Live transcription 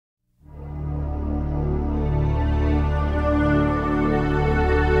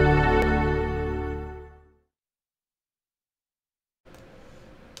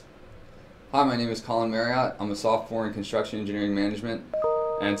Hi, my name is Colin. I'm a sophomore in construction engineering management,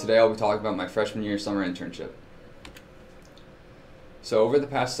 and today I'll be talking about my freshman year summer internship. So over the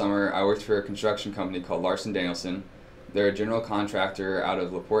past summer, I worked for a construction company called Larson Danielson. They're a general contractor out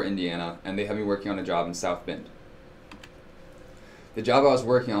of LaPorte, Indiana, and they had me working on a job in South Bend. The job I was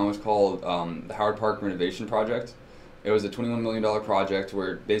working on was called the Howard Park Renovation Project. It was a $21 million project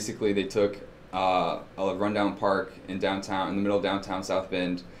where basically they took a rundown park in the middle of downtown South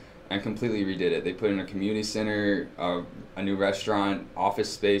Bend, and completely redid it. They put in a community center, a new restaurant,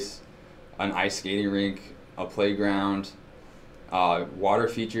 office space, an ice skating rink, a playground, water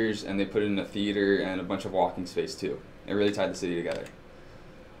features, and they put in a theater and a bunch of walking space too. It really tied the city together.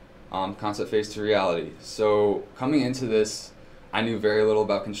 Concept phase to reality. So coming into this, I knew very little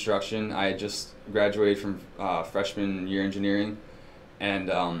about construction. I had just graduated from freshman year engineering,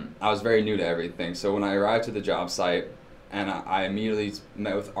 and I was very new to everything. So when I arrived to the job site, and I immediately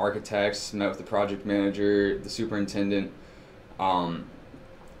met with architects, met with the project manager, the superintendent. I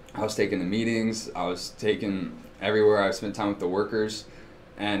was taking the meetings, I was taken everywhere. I spent time with the workers,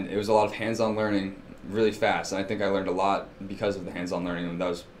 and it was a lot of hands-on learning really fast. And I think I learned a lot because of the hands-on learning, and that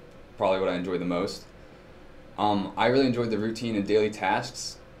was probably what I enjoyed the most. I really enjoyed the routine and daily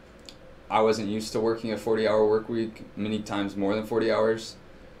tasks. I wasn't used to working a 40-hour work week, many times more than 40 hours,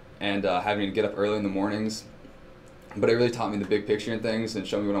 and having to get up early in the mornings. But it really taught me the big picture and things and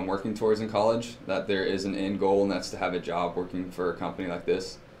showed me what I'm working towards in college, that there is an end goal, and that's to have a job working for a company like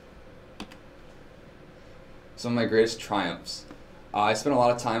this. Some of my greatest triumphs. I spent a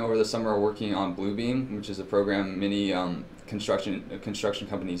lot of time over the summer working on Bluebeam, which is a program many construction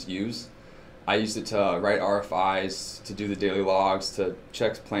companies use. I used it to write RFIs, to do the daily logs, to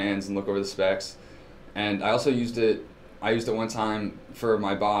check plans and look over the specs. And I also used it one time for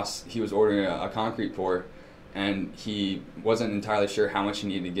my boss. He was ordering a concrete pour, and he wasn't entirely sure how much he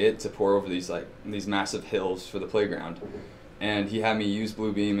needed to get to pour over these massive hills for the playground. And he had me use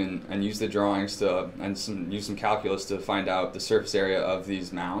Bluebeam and use the drawings use some calculus to find out the surface area of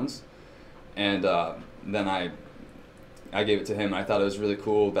these mounds. And then I gave it to him. I thought it was really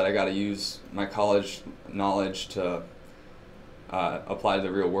cool that I got to use my college knowledge to apply to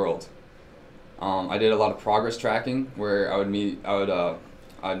the real world. I did a lot of progress tracking where I'd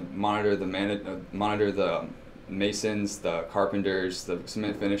monitor the masons, the carpenters, the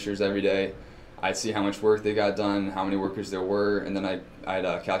cement finishers every day. I'd see how much work they got done, how many workers there were, and then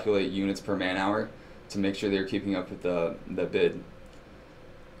I'd calculate units per man hour to make sure they were keeping up with the bid.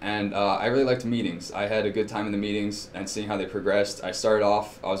 And I really liked meetings. I had a good time in the meetings and seeing how they progressed. I started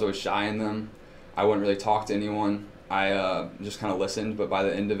off, I was always shy in them. I wouldn't really talk to anyone. I just kind of listened, but by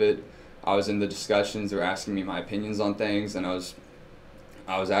the end of it, I was in the discussions. They were asking me my opinions on things, and I was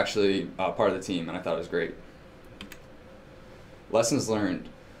actually part of the team, and I thought it was great. Lessons learned.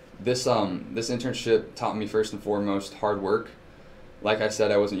 This internship taught me first and foremost hard work. Like I said,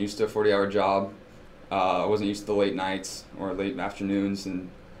 I wasn't used to a 40-hour job. I wasn't used to the late nights or late afternoons, and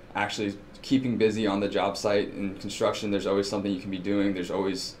actually keeping busy on the job site. In construction, there's always something you can be doing. There's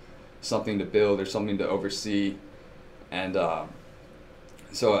always something to build. There's something to oversee, and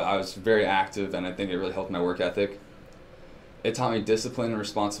so I was very active, and I think it really helped my work ethic. It taught me discipline and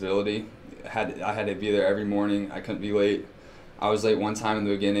responsibility. I had to be there every morning. I couldn't be late. I was late one time in the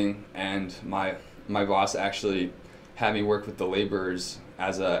beginning, and my boss actually had me work with the laborers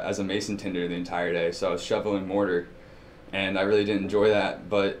as a mason tender the entire day. So I was shoveling mortar, and I really didn't enjoy that,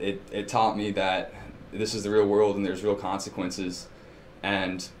 but it taught me that this is the real world and there's real consequences,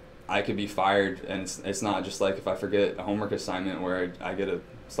 and I could be fired, and it's not just like if I forget a homework assignment where I get a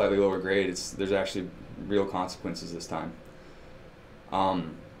slightly lower grade. There's actually real consequences this time.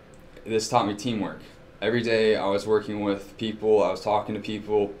 This taught me teamwork. Every day I was working with people, I was talking to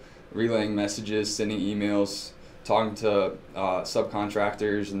people, relaying messages, sending emails, talking to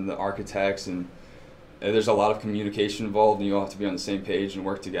subcontractors and the architects, and there's a lot of communication involved, and you all have to be on the same page and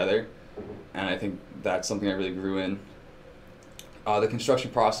work together, and I think that's something I really grew in. The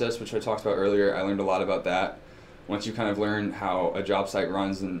construction process, which I talked about earlier, I learned a lot about that. Once you kind of learn how a job site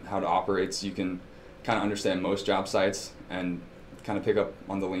runs and how it operates, you can kind of understand most job sites and kind of pick up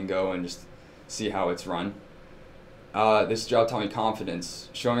on the lingo and just see how it's run. This job taught me confidence.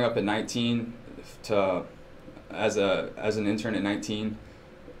 Showing up at 19 as an intern at 19,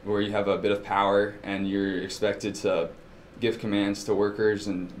 where you have a bit of power and you're expected to give commands to workers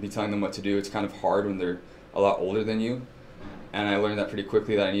and be telling them what to do. It's kind of hard when they're a lot older than you. And I learned that pretty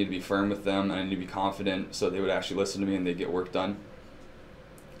quickly, that I need to be firm with them and I need to be confident so they would actually listen to me and they'd get work done.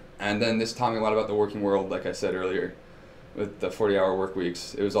 And then this taught me a lot about the working world, like I said earlier, with the 40-hour work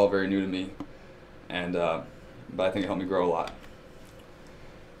weeks. It was all very new to me, and but I think it helped me grow a lot.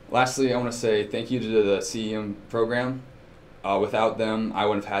 Lastly, I want to say thank you to the CEM program. Without them, I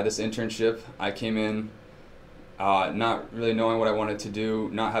wouldn't have had this internship. I came in not really knowing what I wanted to do,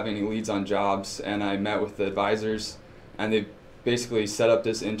 not having any leads on jobs, and I met with the advisors, and they basically set up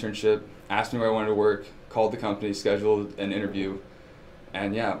this internship, asked me where I wanted to work, called the company, scheduled an interview,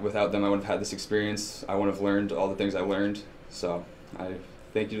 and yeah, without them I wouldn't have had this experience. I wouldn't have learned all the things I learned, so I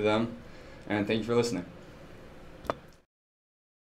thank you to them, and thank you for listening.